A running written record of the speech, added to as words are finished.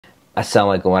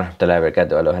Assalamualaikum warahmatullahi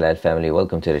wabarakatuh. Hello Halal family,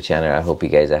 welcome to the channel. I hope you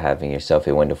guys are having yourself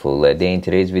a wonderful day. In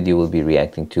today's video we'll be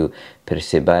reacting to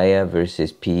Persebaya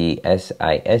versus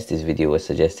PSIS. This video was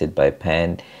suggested by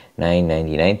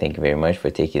Pan999. Thank you very much for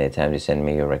taking the time to send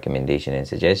me your recommendation and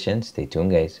suggestions. Stay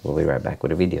tuned guys, we'll be right back with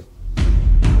a video.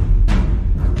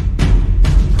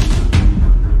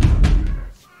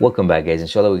 Welcome back guys.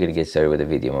 Inshallah we're going to get started with the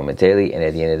video momentarily, and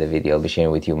at the end of the video I'll be sharing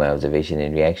with you my observation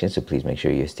and reaction, so please make sure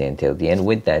you stay until the end.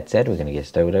 With that said, we're going to get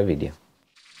started with our video.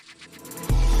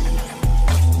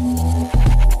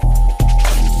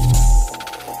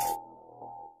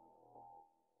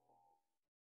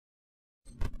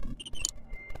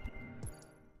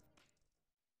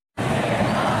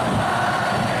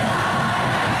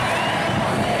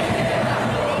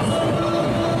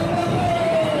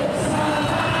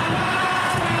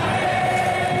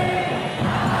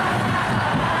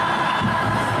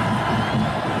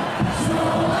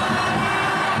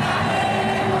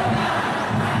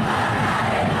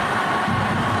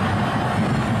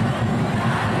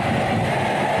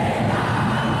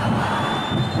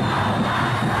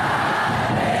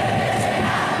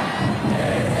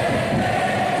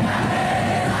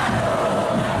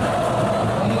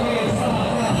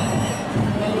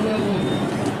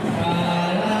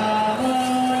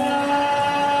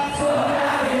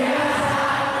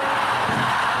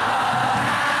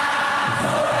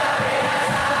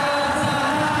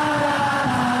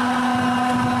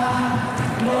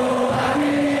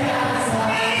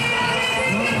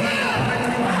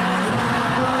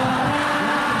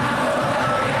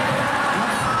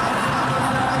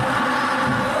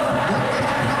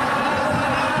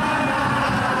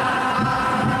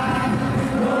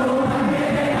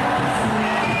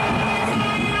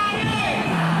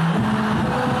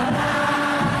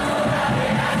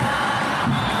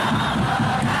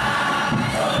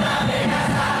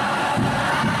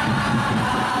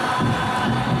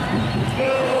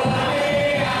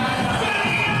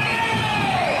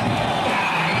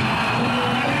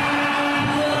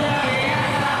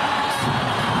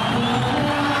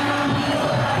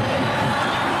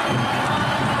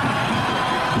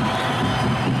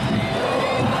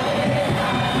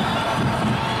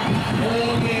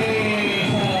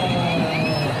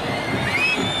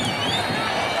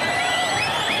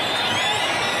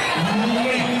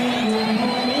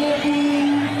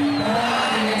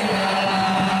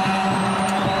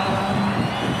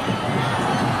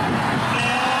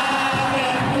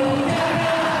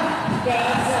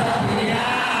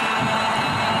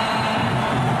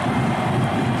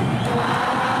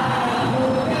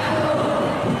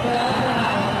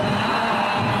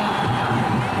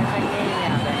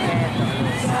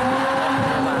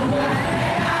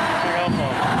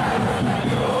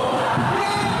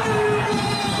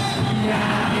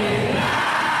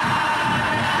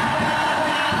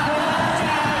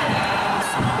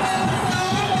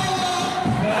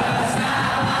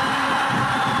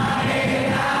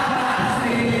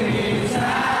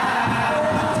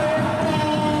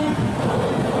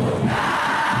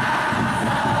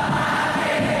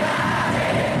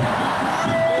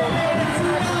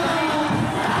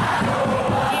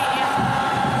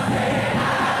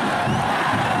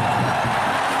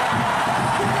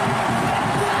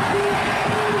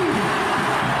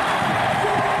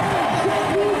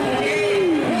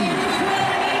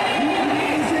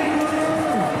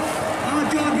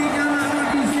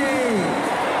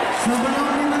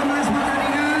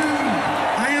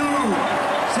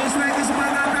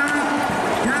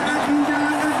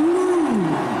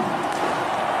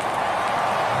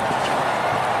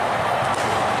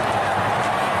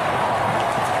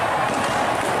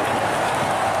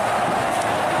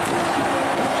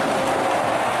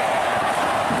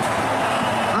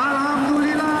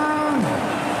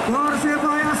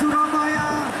 Persebaya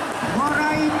Surabaya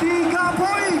meraih 3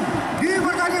 poin di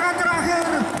pertandingan terakhir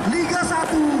Liga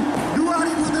 1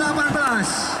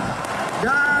 2018.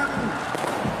 Dan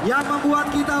yang membuat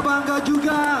kita bangga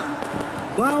juga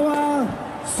bahwa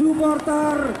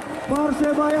supporter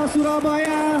Persebaya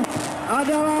Surabaya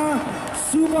adalah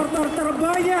supporter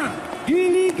terbanyak di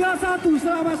Liga 1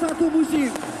 selama 1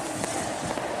 musim.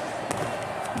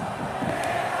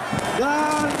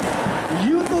 Dan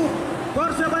YouTube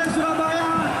Persebaya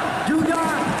Surabaya juga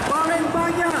paling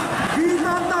banyak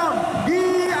ditonton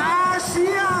di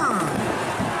Asia.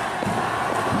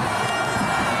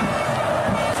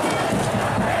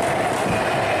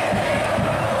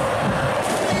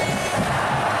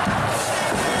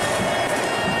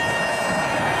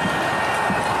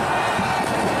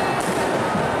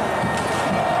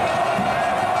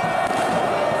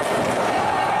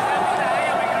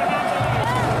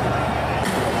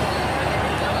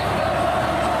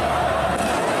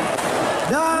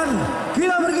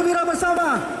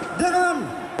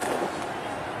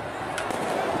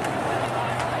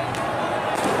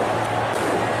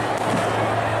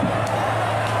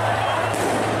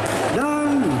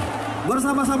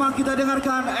 bersama-sama kita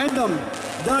dengarkan anthem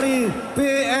dari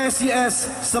PSIS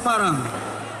Semarang.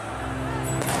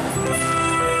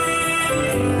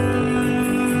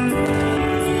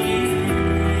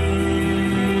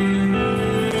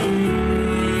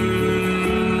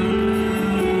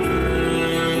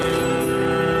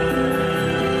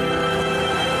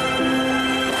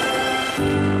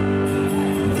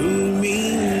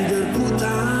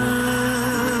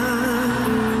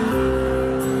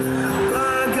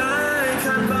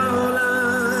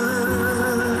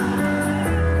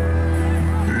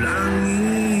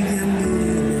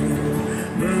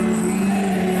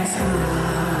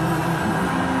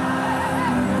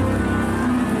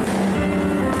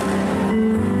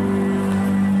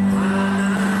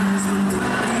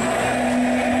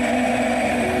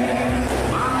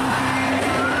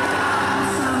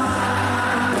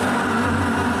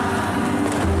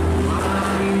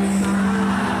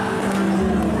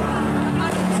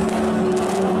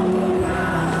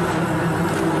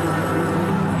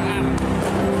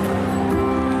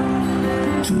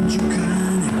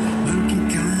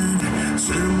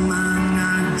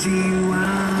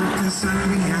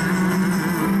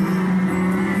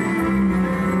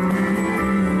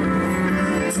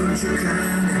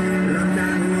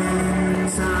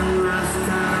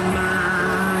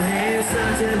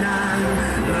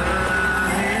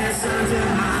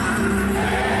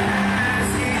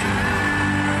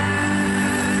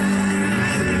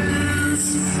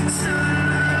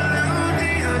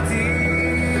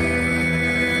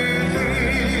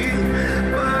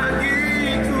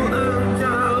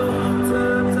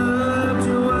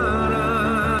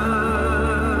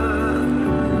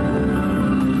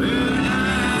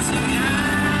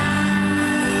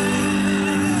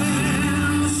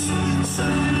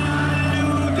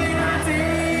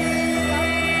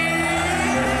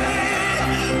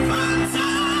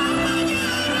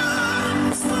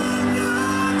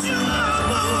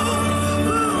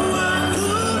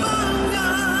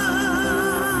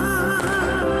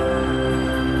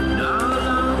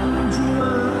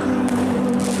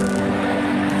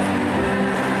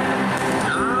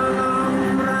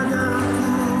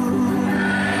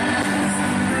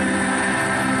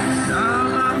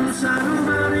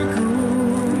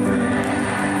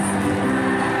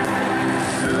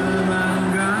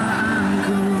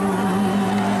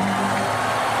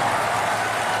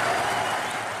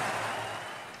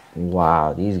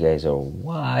 Wow, these guys are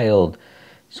wild.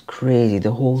 It's crazy.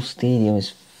 The whole stadium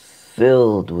is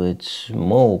filled with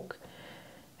smoke.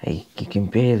 Like, you can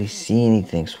barely see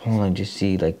anything. All I just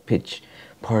see like pitch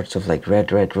parts of like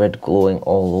red glowing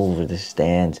all over the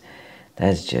stands.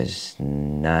 That's just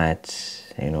nuts.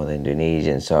 You know, the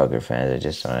Indonesian soccer fans are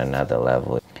just on another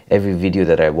level. Every video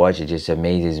that I watch, it just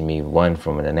amazes me, one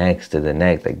from the next to the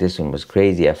next. Like, this one was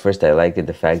crazy. At first I liked it,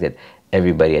 the fact that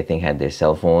everybody, I think, had their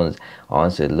cell phones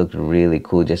on, so it looked really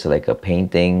cool, just like a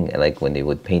painting, like when they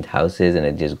would paint houses and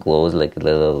it just glows like a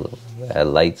little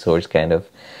light source kind of.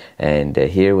 And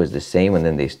here was the same, and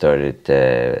then they started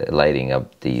lighting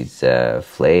up these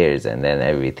flares, and then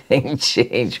everything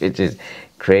changed, which is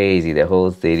crazy. The whole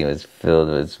stadium was filled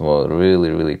with smoke.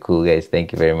 Really cool, guys.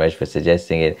 Thank you very much for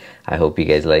suggesting it. I hope you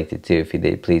guys liked it too. If you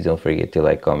did, please don't forget to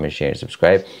like, comment, share, and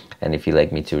subscribe. And if you'd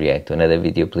like me to react to another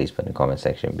video, please put in the comment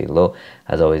section below.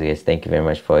 As always, guys, thank you very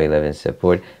much for all your love and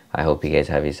support. I hope you guys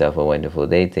have yourself a wonderful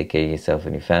day. Take care of yourself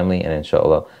and your family, and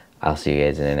inshallah, I'll see you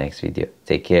guys in the next video.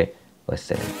 Take care.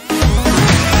 Wassalam.